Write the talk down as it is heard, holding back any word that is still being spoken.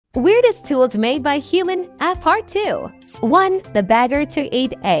Weirdest tools made by human at Part 2. 1. The Bagger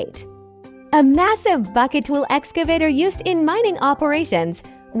 288. A massive bucket tool excavator used in mining operations,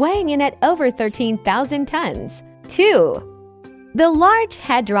 weighing in at over 13,000 tons. 2. The Large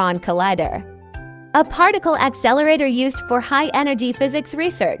Hadron Collider. A particle accelerator used for high-energy physics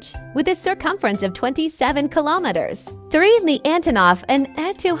research, with a circumference of 27 kilometers. 3. The Antonov and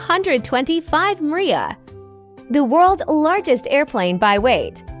An-225 Mriya. The world's largest airplane by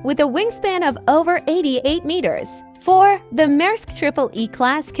weight, with a wingspan of over 88 meters. 4. The Maersk Triple E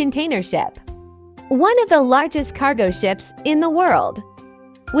class container ship. One of the largest cargo ships in the world,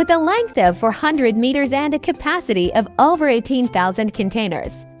 with a length of 400 meters and a capacity of over 18,000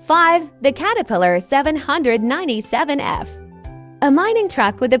 containers. 5. The Caterpillar 797F. A mining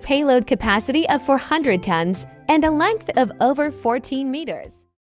truck with a payload capacity of 400 tons and a length of over 14 meters.